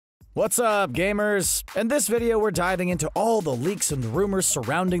What's up, gamers? In this video, we're diving into all the leaks and rumors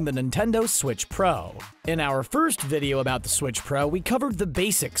surrounding the Nintendo Switch Pro. In our first video about the Switch Pro, we covered the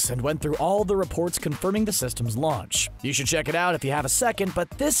basics and went through all the reports confirming the system's launch. You should check it out if you have a second, but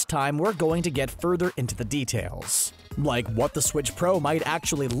this time we're going to get further into the details. Like what the Switch Pro might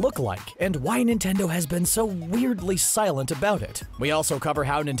actually look like, and why Nintendo has been so weirdly silent about it. We also cover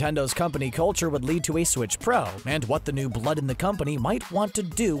how Nintendo's company culture would lead to a Switch Pro, and what the new blood in the company might want to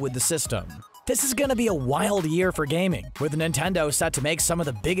do with the system. This is gonna be a wild year for gaming, with Nintendo set to make some of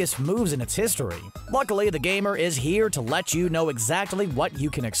the biggest moves in its history. Luckily, the gamer is here to let you know exactly what you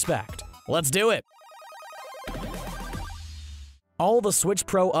can expect. Let's do it! All the Switch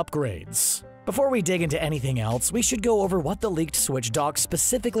Pro upgrades. Before we dig into anything else, we should go over what the leaked Switch dock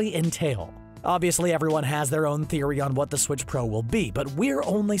specifically entail. Obviously, everyone has their own theory on what the Switch Pro will be, but we're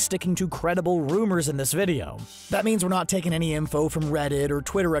only sticking to credible rumors in this video. That means we're not taking any info from Reddit or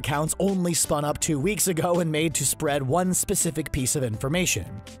Twitter accounts only spun up 2 weeks ago and made to spread one specific piece of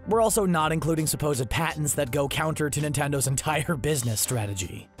information. We're also not including supposed patents that go counter to Nintendo's entire business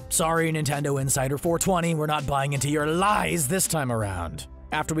strategy. Sorry, Nintendo Insider 420, we're not buying into your lies this time around.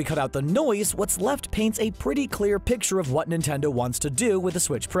 After we cut out the noise, what's left paints a pretty clear picture of what Nintendo wants to do with the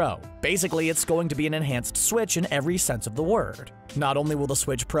Switch Pro. Basically, it's going to be an enhanced Switch in every sense of the word. Not only will the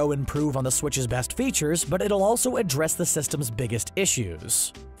Switch Pro improve on the Switch's best features, but it'll also address the system's biggest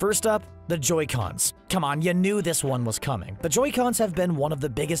issues. First up, the Joy-Cons. Come on, you knew this one was coming. The Joy-Cons have been one of the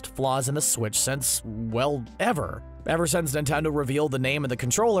biggest flaws in the Switch since, well, ever. Ever since Nintendo revealed the name of the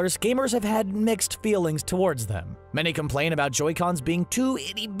controllers, gamers have had mixed feelings towards them. Many complain about Joy-Cons being too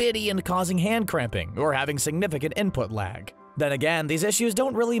itty-bitty and causing hand cramping, or having significant input lag. Then again, these issues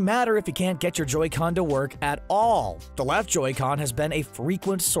don't really matter if you can't get your Joy-Con to work at all. The left Joy-Con has been a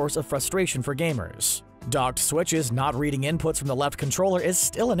frequent source of frustration for gamers. Docked switches not reading inputs from the left controller is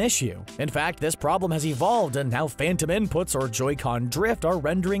still an issue. In fact, this problem has evolved, and now phantom inputs or Joy-Con drift are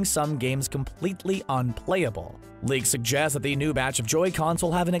rendering some games completely unplayable. Leaks suggest that the new batch of Joy-Cons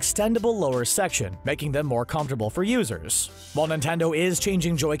will have an extendable lower section, making them more comfortable for users. While Nintendo is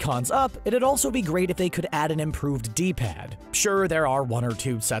changing Joy-Cons up, it'd also be great if they could add an improved D-pad. Sure, there are 1 or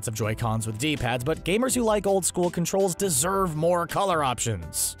 2 sets of Joy-Cons with D-pads, but gamers who like old-school controls deserve more color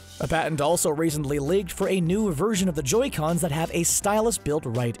options. A patent also recently leaked for a new version of the Joy-Cons that have a stylus built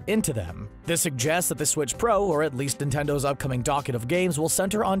right into them. This suggests that the Switch Pro, or at least Nintendo's upcoming docket of games, will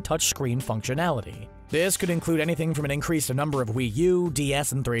center on touchscreen functionality. This could include anything from an increased number of Wii U,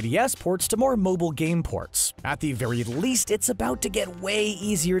 DS, and 3DS ports to more mobile game ports. At the very least, it's about to get way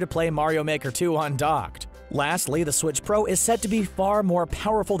easier to play Mario Maker 2 undocked. Lastly, the Switch Pro is set to be far more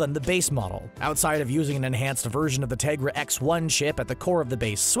powerful than the base model. Outside of using an enhanced version of the Tegra X1 chip at the core of the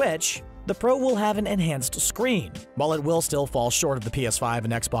base Switch, the Pro will have an enhanced screen. While it will still fall short of the PS5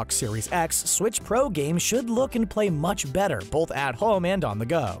 and Xbox Series X, Switch Pro games should look and play much better, both at home and on the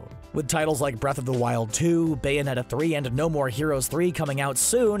go. With titles like Breath of the Wild 2, Bayonetta 3, and No More Heroes 3 coming out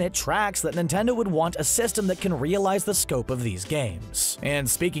soon, it tracks that Nintendo would want a system that can realize the scope of these games. And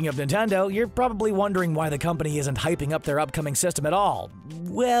speaking of Nintendo, you're probably wondering why the company isn't hyping up their upcoming system at all.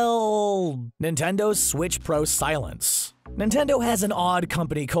 Well, Nintendo's Switch Pro silence. Nintendo has an odd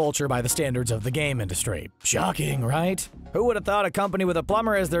company culture by the standards of the game industry. Shocking, right? Who would have thought a company with a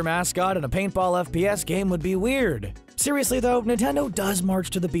plumber as their mascot and a paintball FPS game would be weird? Seriously though, Nintendo does march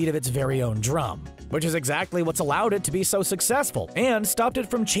to the beat of its very own drum, which is exactly what's allowed it to be so successful and stopped it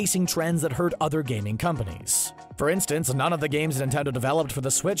from chasing trends that hurt other gaming companies. For instance, none of the games Nintendo developed for the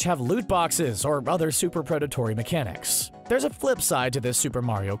Switch have loot boxes or other super predatory mechanics. There's a flip side to this Super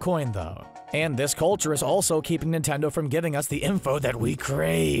Mario coin though. And this culture is also keeping Nintendo from giving us the info that we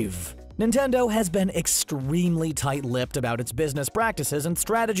crave. Nintendo has been extremely tight-lipped about its business practices and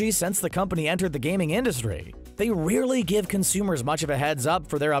strategies since the company entered the gaming industry. They rarely give consumers much of a heads up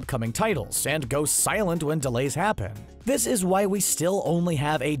for their upcoming titles, and go silent when delays happen. This is why we still only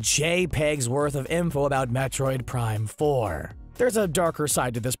have a JPEG's worth of info about Metroid Prime 4. There's a darker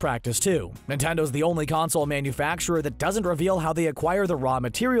side to this practice too. Nintendo's the only console manufacturer that doesn't reveal how they acquire the raw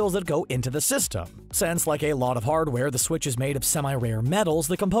materials that go into the system. Since, like a lot of hardware, the Switch is made of semi-rare metals,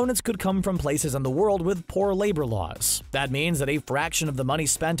 the components could come from places in the world with poor labor laws. That means that a fraction of the money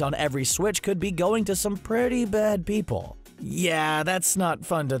spent on every Switch could be going to some pretty bad people. Yeah, that's not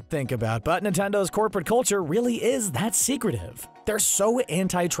fun to think about, but Nintendo's corporate culture really is that secretive. They're so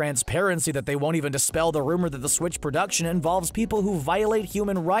anti-transparency that they won't even dispel the rumor that the Switch production involves people who violate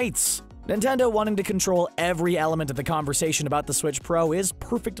human rights. Nintendo wanting to control every element of the conversation about the Switch Pro is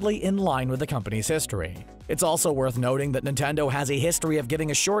perfectly in line with the company's history. It's also worth noting that Nintendo has a history of giving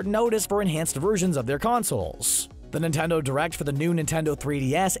a short notice for enhanced versions of their consoles. The Nintendo Direct for the new Nintendo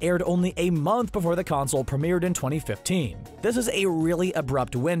 3DS aired only a month before the console premiered in 2015. This is a really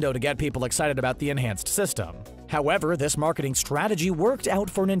abrupt window to get people excited about the enhanced system. However, this marketing strategy worked out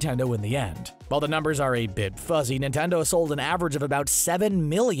for Nintendo in the end. While the numbers are a bit fuzzy, Nintendo sold an average of about 7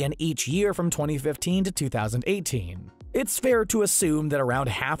 million each year from 2015 to 2018. It's fair to assume that around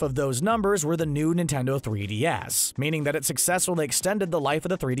half of those numbers were the new Nintendo 3DS, meaning that it successfully extended the life of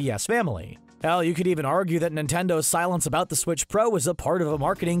the 3DS family. Hell, you could even argue that Nintendo's silence about the Switch Pro is a part of a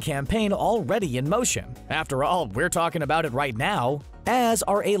marketing campaign already in motion. After all, we're talking about it right now, as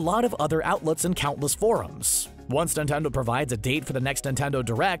are a lot of other outlets and countless forums. Once Nintendo provides a date for the next Nintendo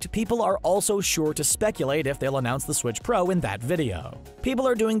Direct, people are also sure to speculate if they'll announce the Switch Pro in that video. People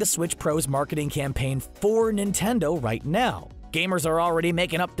are doing the Switch Pro's marketing campaign for Nintendo right now. Gamers are already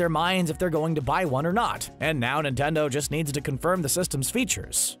making up their minds if they're going to buy one or not, and now Nintendo just needs to confirm the system's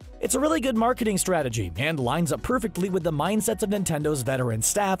features. It's a really good marketing strategy and lines up perfectly with the mindsets of Nintendo's veteran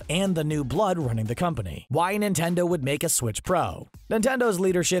staff and the new blood running the company. Why Nintendo would make a Switch Pro? Nintendo's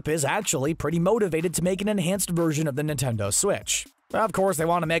leadership is actually pretty motivated to make an enhanced version of the Nintendo Switch. Of course, they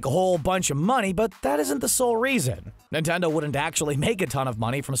want to make a whole bunch of money, but that isn't the sole reason. Nintendo wouldn't actually make a ton of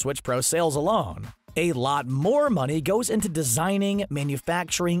money from Switch Pro sales alone. A lot more money goes into designing,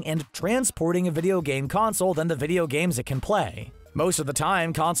 manufacturing, and transporting a video game console than the video games it can play. Most of the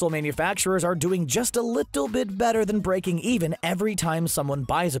time, console manufacturers are doing just a little bit better than breaking even every time someone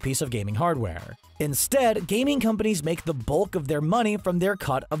buys a piece of gaming hardware. Instead, gaming companies make the bulk of their money from their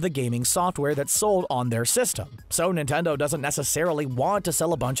cut of the gaming software that's sold on their system. So Nintendo doesn't necessarily want to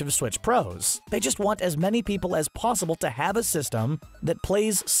sell a bunch of Switch Pros. They just want as many people as possible to have a system that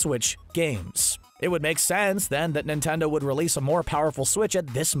plays Switch games. It would make sense, then, that Nintendo would release a more powerful Switch at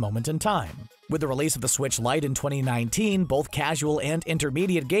this moment in time. With the release of the Switch Lite in 2019, both casual and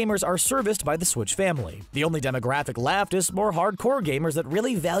intermediate gamers are serviced by the Switch family. The only demographic left is more hardcore gamers that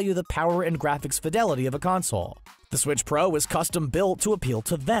really value the power and graphics fidelity of a console. The Switch Pro is custom-built to appeal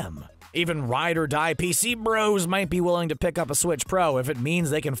to them. Even ride-or-die PC bros might be willing to pick up a Switch Pro if it means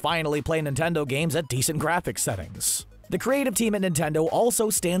they can finally play Nintendo games at decent graphics settings. The creative team at Nintendo also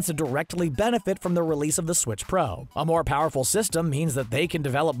stands to directly benefit from the release of the Switch Pro. A more powerful system means that they can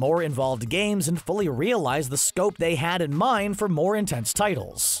develop more involved games and fully realize the scope they had in mind for more intense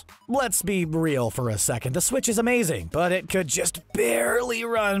titles. Let's be real for a second, the Switch is amazing, but it could just barely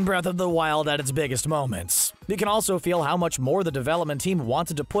run Breath of the Wild at its biggest moments. You can also feel how much more the development team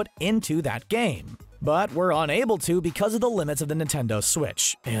wanted to put into that game. But we're unable to because of the limits of the Nintendo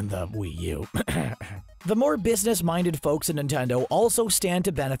Switch and the Wii U. The more business-minded folks at Nintendo also stand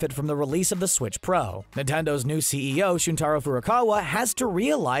to benefit from the release of the Switch Pro. Nintendo's new CEO, Shuntaro Furukawa, has to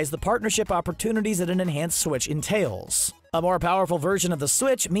realize the partnership opportunities that an enhanced Switch entails. A more powerful version of the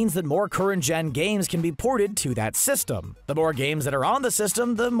Switch means that more current-gen games can be ported to that system. The more games that are on the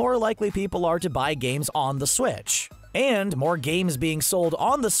system, the more likely people are to buy games on the Switch. And more games being sold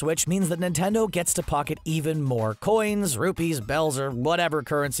on the Switch means that Nintendo gets to pocket even more coins, rupees, bells, or whatever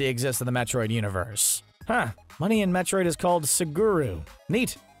currency exists in the Metroid universe. Money in Metroid is called Suguru.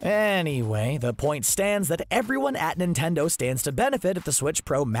 Neat. Anyway, the point stands that everyone at Nintendo stands to benefit if the Switch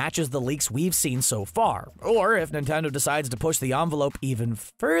Pro matches the leaks we've seen so far. Or if Nintendo decides to push the envelope even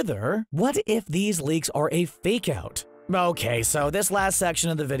further, what if these leaks are a fake-out? Okay, so this last section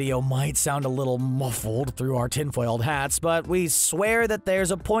of the video might sound a little muffled through our tinfoiled hats, but we swear that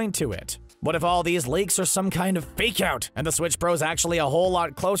there's a point to it. What if all these leaks are some kind of fake-out, and the Switch Pro's actually a whole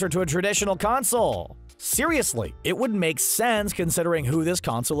lot closer to a traditional console? Seriously, it would make sense considering who this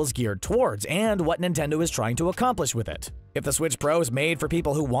console is geared towards and what Nintendo is trying to accomplish with it. If the Switch Pro is made for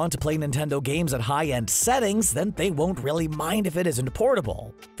people who want to play Nintendo games at high-end settings, then they won't really mind if it isn't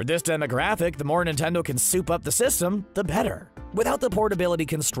portable. For this demographic, the more Nintendo can soup up the system, the better. Without the portability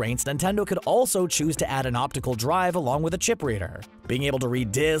constraints, Nintendo could also choose to add an optical drive along with a chip reader. Being able to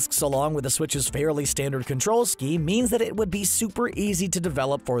read discs along with the Switch's fairly standard control scheme means that it would be super easy to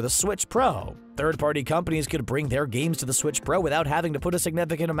develop for the Switch Pro. Third-party companies could bring their games to the Switch Pro without having to put a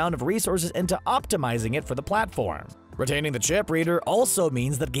significant amount of resources into optimizing it for the platform. Retaining the chip reader also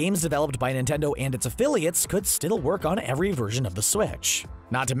means that games developed by Nintendo and its affiliates could still work on every version of the Switch.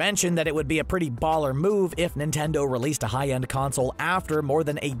 Not to mention that it would be a pretty baller move if Nintendo released a high-end console after more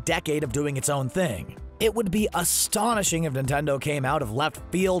than a decade of doing its own thing. It would be astonishing if Nintendo came out of left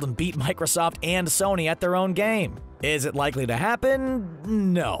field and beat Microsoft and Sony at their own game. Is it likely to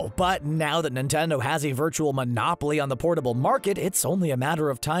happen? No, but now that Nintendo has a virtual monopoly on the portable market, it's only a matter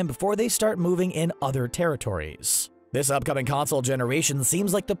of time before they start moving in other territories. This upcoming console generation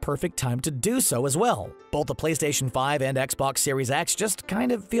seems like the perfect time to do so as well. Both the PlayStation 5 and Xbox Series X just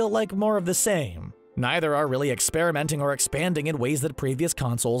kind of feel like more of the same. Neither are really experimenting or expanding in ways that previous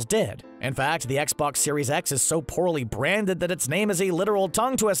consoles did. In fact, the Xbox Series X is so poorly branded that its name is a literal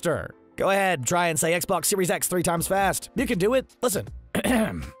tongue twister. Go ahead, try and say Xbox Series X 3 times fast. You can do it. Listen.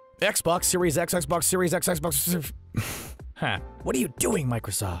 Xbox Series X, Xbox Series X, Xbox Series... Huh. What are you doing,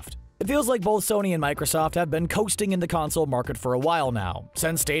 Microsoft? It feels like both Sony and Microsoft have been coasting in the console market for a while now.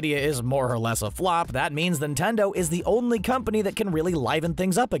 Since Stadia is more or less a flop, that means Nintendo is the only company that can really liven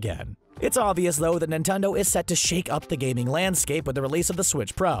things up again. It's obvious, though, that Nintendo is set to shake up the gaming landscape with the release of the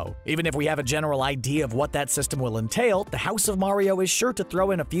Switch Pro. Even if we have a general idea of what that system will entail, the House of Mario is sure to throw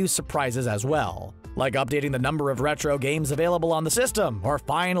in a few surprises as well. Like updating the number of retro games available on the system, or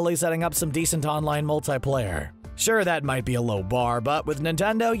finally setting up some decent online multiplayer. Sure, that might be a low bar, but with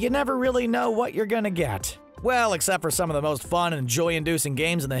Nintendo, you never really know what you're gonna get. Well, except for some of the most fun and joy-inducing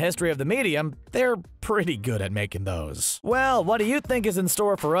games in the history of the medium, they're pretty good at making those. Well, what do you think is in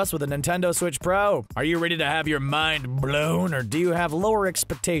store for us with the Nintendo Switch Pro? Are you ready to have your mind blown, or do you have lower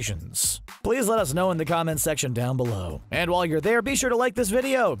expectations? Please let us know in the comments section down below. And while you're there, be sure to like this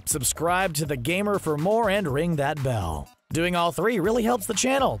video, subscribe to The Gamer for more, and ring that bell. Doing all three really helps the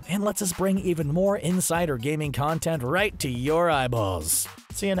channel and lets us bring even more insider gaming content right to your eyeballs.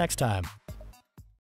 See you next time.